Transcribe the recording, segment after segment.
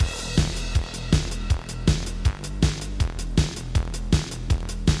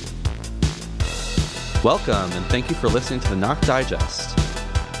Welcome, and thank you for listening to the Knock Digest.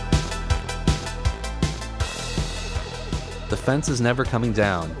 The fence is never coming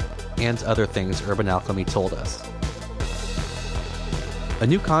down, and other things Urban Alchemy told us. A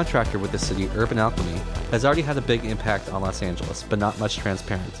new contractor with the city, Urban Alchemy, has already had a big impact on Los Angeles, but not much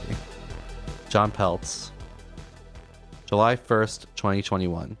transparency. John Peltz, July 1st,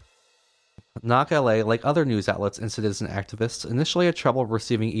 2021. Knock LA, like other news outlets and citizen activists, initially had trouble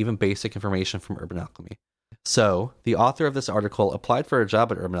receiving even basic information from Urban Alchemy. So, the author of this article applied for a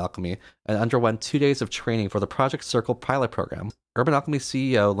job at Urban Alchemy and underwent 2 days of training for the Project Circle pilot program. Urban Alchemy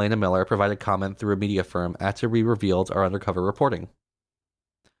CEO Lena Miller provided comment through a media firm after we revealed our undercover reporting.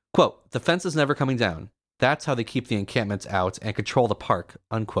 Quote, "The fence is never coming down. That's how they keep the encampments out and control the park,"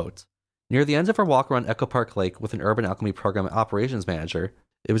 unquote. Near the end of our walk around Echo Park Lake with an Urban Alchemy program operations manager,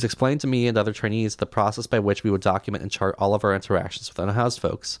 it was explained to me and other trainees the process by which we would document and chart all of our interactions with unhoused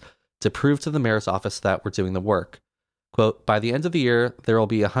folks to prove to the mayor's office that we're doing the work. Quote, "By the end of the year, there will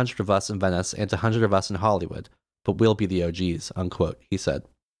be 100 of us in Venice and 100 of us in Hollywood, but we'll be the OGs," unquote, he said.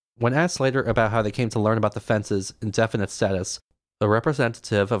 When asked later about how they came to learn about the fence's indefinite status, a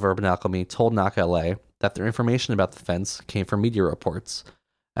representative of Urban Alchemy told Knock LA that their information about the fence came from media reports.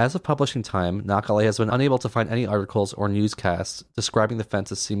 As of publishing time, Knock LA has been unable to find any articles or newscasts describing the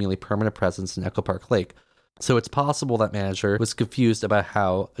fence's seemingly permanent presence in Echo Park Lake, so it's possible that manager was confused about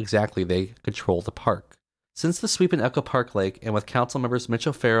how exactly they control the park. Since the sweep in Echo Park Lake, and with council members Mitch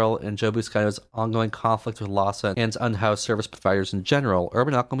O'Farrell and Joe Buscaino's ongoing conflict with LAHSA and unhoused service providers in general,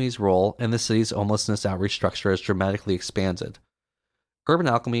 Urban Alchemy's role in the city's homelessness outreach structure has dramatically expanded. Urban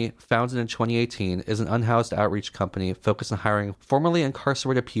Alchemy, founded in 2018, is an unhoused outreach company focused on hiring formerly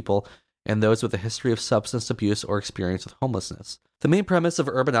incarcerated people and those with a history of substance abuse or experience with homelessness. The main premise of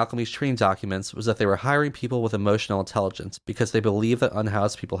Urban Alchemy's training documents was that they were hiring people with emotional intelligence because they believe that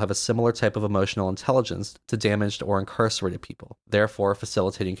unhoused people have a similar type of emotional intelligence to damaged or incarcerated people, therefore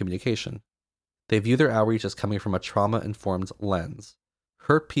facilitating communication. They view their outreach as coming from a trauma-informed lens.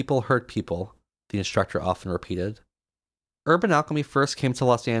 Hurt people, the instructor often repeated. Urban Alchemy first came to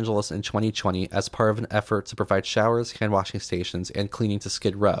Los Angeles in 2020 as part of an effort to provide showers, hand-washing stations, and cleaning to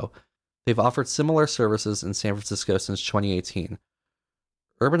Skid Row. They've offered similar services in San Francisco since 2018.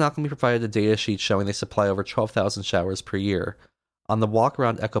 Urban Alchemy provided a data sheet showing they supply over 12,000 showers per year. On the walk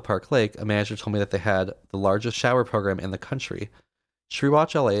around Echo Park Lake, a manager told me that they had the largest shower program in the country.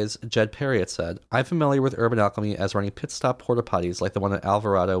 Treewatch LA's Jed Perry said, "I'm familiar with Urban Alchemy as running pit stop porta potties like the one at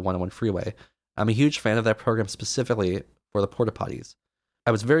Alvarado 101 Freeway. I'm a huge fan of that program specifically for the porta potties.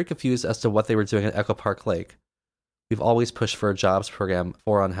 I was very confused as to what they were doing at Echo Park Lake. We've always pushed for a jobs program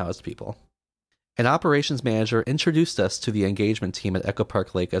for unhoused people." An operations manager introduced us to the engagement team at Echo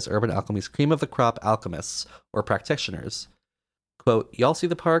Park Lake as Urban Alchemy's cream of the crop alchemists, or practitioners. Quote, "Y'all see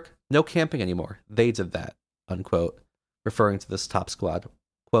the park? No camping anymore. They did that," unquote, referring to this top squad.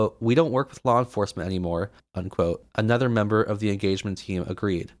 Quote, "We don't work with law enforcement anymore," unquote. Another member of the engagement team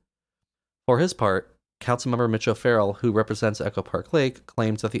agreed. For his part, Councilmember Mitch O'Farrell, who represents Echo Park Lake,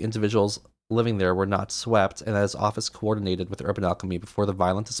 claimed that the individuals living there were not swept and that his office coordinated with Urban Alchemy before the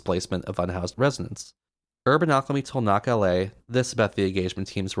violent displacement of unhoused residents. Urban Alchemy told Knock LA this about the engagement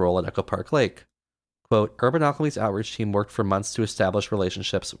team's role at Echo Park Lake. Quote, "Urban Alchemy's outreach team worked for months to establish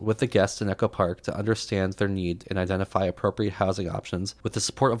relationships with the guests in Echo Park to understand their need and identify appropriate housing options with the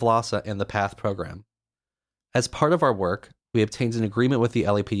support of LAHSA and the PATH program. As part of our work, we obtained an agreement with the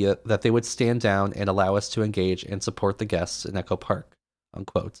LAPD that they would stand down and allow us to engage and support the guests in Echo Park,"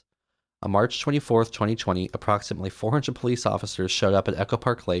 unquote. On March 24th, 2020, approximately 400 police officers showed up at Echo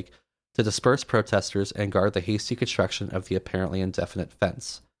Park Lake to disperse protesters and guard the hasty construction of the apparently indefinite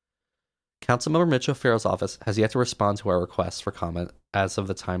fence. Councilmember Mitch O'Farrell's office has yet to respond to our requests for comment as of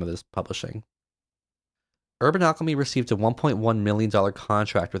the time of this publishing. Urban Alchemy received a $1.1 million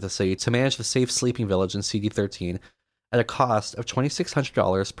contract with the city to manage the Safe Sleeping Village in CD13 at a cost of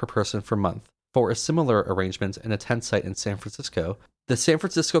 $2,600 per person per month. For a similar arrangement in a tent site in San Francisco, the San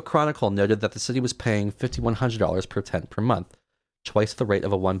Francisco Chronicle noted that the city was paying $5,100 per tent per month, twice the rate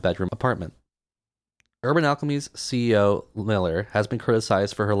of a one-bedroom apartment. Urban Alchemy's CEO, Miller, has been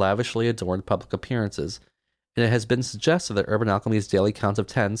criticized for her lavishly adorned public appearances, and it has been suggested that Urban Alchemy's daily count of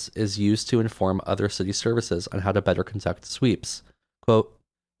tents is used to inform other city services on how to better conduct sweeps. Quote,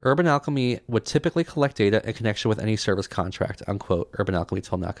 "Urban Alchemy would typically collect data in connection with any service contract," unquote, Urban Alchemy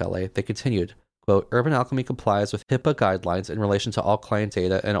told Knock LA. They continued, quote, "Urban Alchemy complies with HIPAA guidelines in relation to all client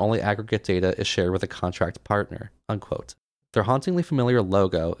data, and only aggregate data is shared with a contract partner," unquote. Their hauntingly familiar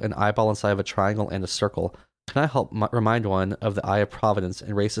logo, an eyeball inside of a triangle and a circle, cannot help remind one of the Eye of Providence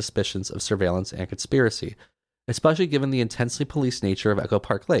and raise suspicions of surveillance and conspiracy, especially given the intensely policed nature of Echo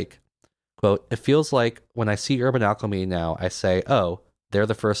Park Lake. Quote, it feels like when I see Urban Alchemy now, I say, oh, they're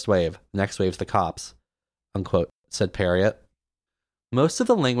the first wave. The next wave's the cops, unquote, said Perriott. Most of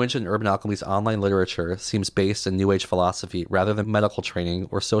the language in Urban Alchemy's online literature seems based in New Age philosophy rather than medical training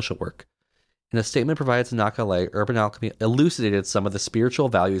or social work. In a statement provided to Knock-LA, Urban Alchemy elucidated some of the spiritual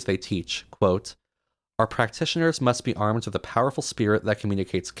values they teach. Quote, our practitioners must be armed with a powerful spirit that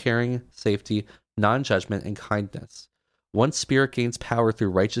communicates caring, safety, non-judgment, and kindness. One spirit gains power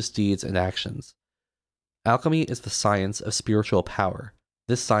through righteous deeds and actions. Alchemy is the science of spiritual power.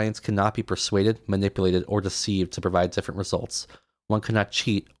 This science cannot be persuaded, manipulated, or deceived to provide different results. One cannot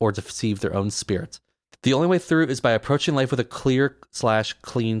cheat or deceive their own spirit. The only way through is by approaching life with a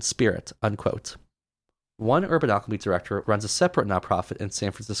clear/clean spirit, unquote. One Urban Alchemy director runs a separate nonprofit in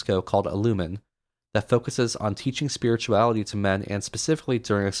San Francisco called Illumin that focuses on teaching spirituality to men and specifically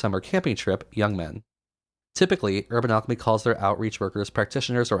during a summer camping trip, young men. Typically, Urban Alchemy calls their outreach workers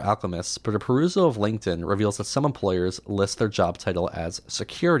practitioners or alchemists, but a perusal of LinkedIn reveals that some employers list their job title as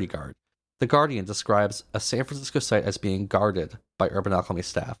security guard. The Guardian describes a San Francisco site as being guarded by Urban Alchemy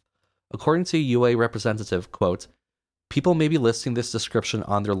staff. According to a UA representative, quote, people may be listing this description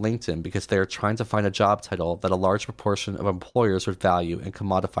on their LinkedIn because they are trying to find a job title that a large proportion of employers would value and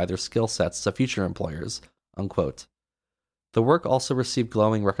commodify their skill sets to future employers, unquote. The work also received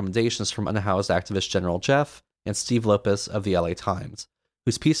glowing recommendations from unhoused activist General Jeff and Steve Lopez of the LA Times,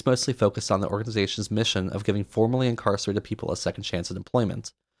 whose piece mostly focused on the organization's mission of giving formerly incarcerated people a second chance at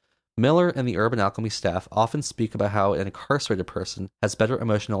employment. Miller and the Urban Alchemy staff often speak about how an incarcerated person has better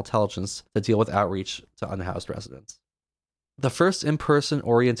emotional intelligence to deal with outreach to unhoused residents. The first in-person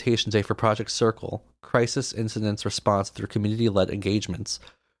orientation day for Project Circle, Crisis Incidents Response through Community-Led Engagements,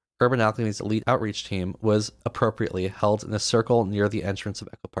 Urban Alchemy's elite outreach team, was appropriately held in a circle near the entrance of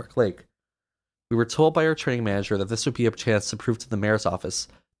Echo Park Lake. We were told by our training manager that this would be a chance to prove to the mayor's office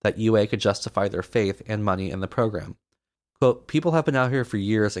that UA could justify their faith and money in the program. Quote, people have been out here for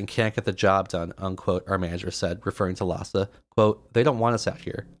years and can't get the job done, unquote, our manager said, referring to Lhasa. Quote, they don't want us out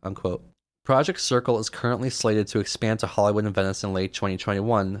here, unquote. Project Circle is currently slated to expand to Hollywood and Venice in late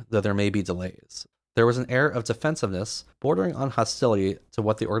 2021, though there may be delays. There was an air of defensiveness, bordering on hostility to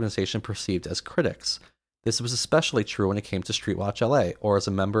what the organization perceived as critics. This was especially true when it came to Streetwatch LA, or as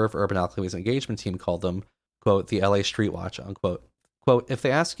a member of Urban Alchemy's engagement team called them, quote, the LA Streetwatch, unquote. Quote, if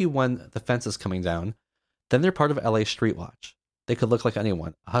they ask you when the fence is coming down, then they're part of LA Streetwatch. They could look like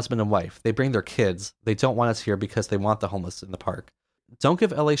anyone, a husband and wife. They bring their kids. They don't want us here because they want the homeless in the park. Don't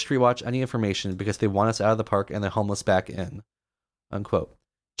give LA Streetwatch any information because they want us out of the park and the homeless back in, unquote.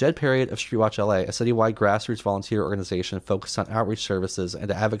 Jed Perriott of Streetwatch LA, a citywide grassroots volunteer organization focused on outreach services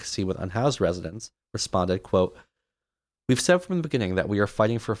and advocacy with unhoused residents, responded, quote, we've said from the beginning that we are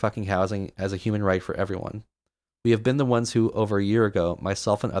fighting for fucking housing as a human right for everyone. We have been the ones who, over a year ago,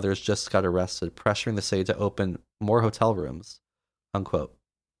 myself and others just got arrested, pressuring the city to open more hotel rooms, unquote.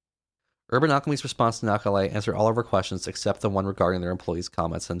 Urban Alchemy's response to Knock-LA answered all of our questions except the one regarding their employees'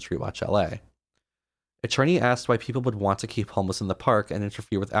 comments on Streetwatch LA. A trainee asked why people would want to keep homeless in the park and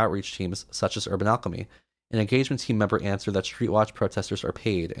interfere with outreach teams such as Urban Alchemy. An engagement team member answered that Streetwatch protesters are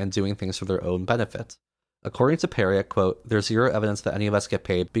paid and doing things for their own benefit. According to Perriott, quote, there's zero evidence that any of us get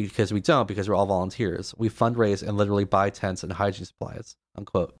paid because we don't, because we're all volunteers. We fundraise and literally buy tents and hygiene supplies,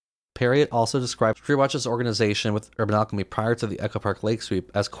 unquote. Perriott also described Streetwatch's organization with Urban Alchemy prior to the Echo Park Lake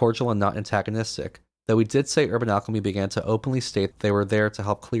sweep as cordial and not antagonistic, though he did say Urban Alchemy began to openly state they were there to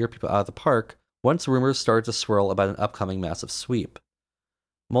help clear people out of the park once rumors started to swirl about an upcoming massive sweep.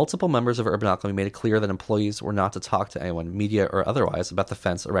 Multiple members of Urban Alchemy made it clear that employees were not to talk to anyone, media or otherwise, about the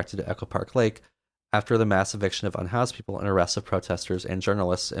fence erected at Echo Park Lake after the mass eviction of unhoused people and arrest of protesters and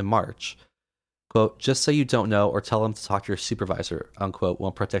journalists in March. Quote, just say you don't know or tell them to talk to your supervisor, unquote,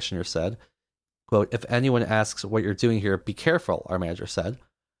 one practitioner said. Quote, if anyone asks what you're doing here, be careful, our manager said.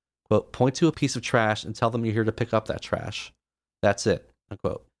 Quote, point to a piece of trash and tell them you're here to pick up that trash. That's it,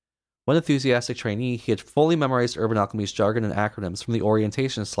 unquote. One enthusiastic trainee, he had fully memorized Urban Alchemy's jargon and acronyms from the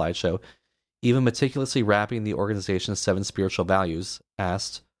orientation slideshow, even meticulously wrapping the organization's 7 spiritual values,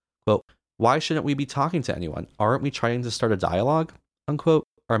 asked, quote, why shouldn't we be talking to anyone? Aren't we trying to start a dialogue? Unquote.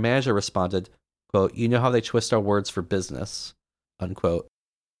 Our manager responded, quote, you know how they twist our words for business, unquote.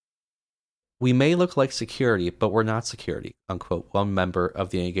 We may look like security, but we're not security, unquote, one member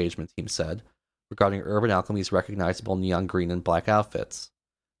of the engagement team said, regarding Urban Alchemy's recognizable neon green and black outfits.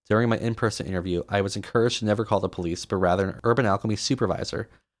 During my in-person interview, I was encouraged to never call the police, but rather an Urban Alchemy supervisor.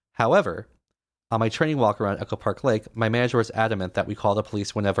 However, on my training walk around Echo Park Lake, my manager was adamant that we call the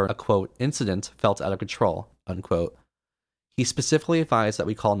police whenever a, quote, incident felt out of control, unquote. He specifically advised that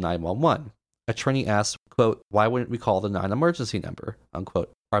we call 911. A trainee asked, quote, why wouldn't we call the non-emergency number,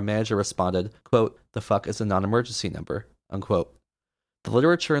 unquote. Our manager responded, quote, "The fuck is a non-emergency number?" Unquote. The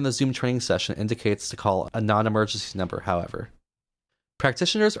literature in the Zoom training session indicates to call a non-emergency number, however.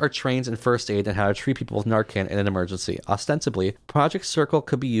 Practitioners are trained in first aid and how to treat people with Narcan in an emergency. Ostensibly, Project Circle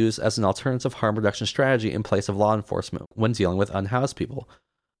could be used as an alternative harm reduction strategy in place of law enforcement when dealing with unhoused people.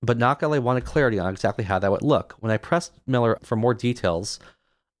 But Knock LA wanted clarity on exactly how that would look. When I pressed Miller for more details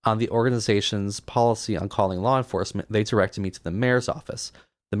on the organization's policy on calling law enforcement, they directed me to the mayor's office.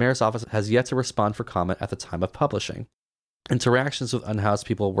 The mayor's office has yet to respond for comment at the time of publishing. Interactions with unhoused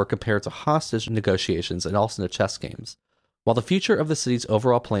people were compared to hostage negotiations and also to chess games. While the future of the city's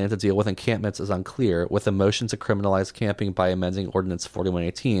overall plan to deal with encampments is unclear, with a motion to criminalize camping by amending Ordinance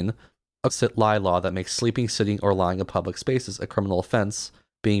 4118, a sit-lie law that makes sleeping, sitting, or lying in public spaces a criminal offense,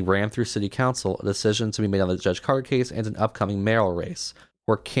 being rammed through city council, a decision to be made on the Judge Carter case, and an upcoming mayoral race,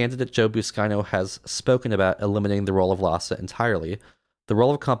 where candidate Joe Buscaino has spoken about eliminating the role of LAHSA entirely, the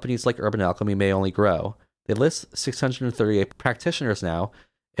role of companies like Urban Alchemy may only grow. They list 638 practitioners now,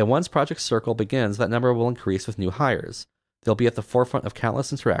 and once Project Circle begins, that number will increase with new hires. They'll be at the forefront of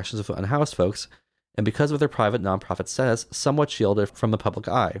countless interactions with unhoused folks, and because of their private nonprofit status, somewhat shielded from the public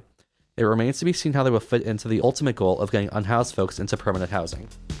eye. It remains to be seen how they will fit into the ultimate goal of getting unhoused folks into permanent housing.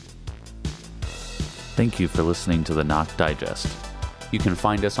 Thank you for listening to the Knock Digest. You can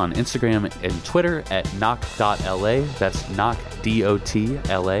find us on Instagram and Twitter at knock.la, that's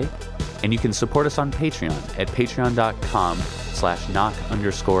knock.dotla, and you can support us on Patreon at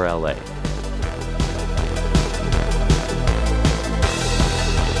patreon.com/knock_LA.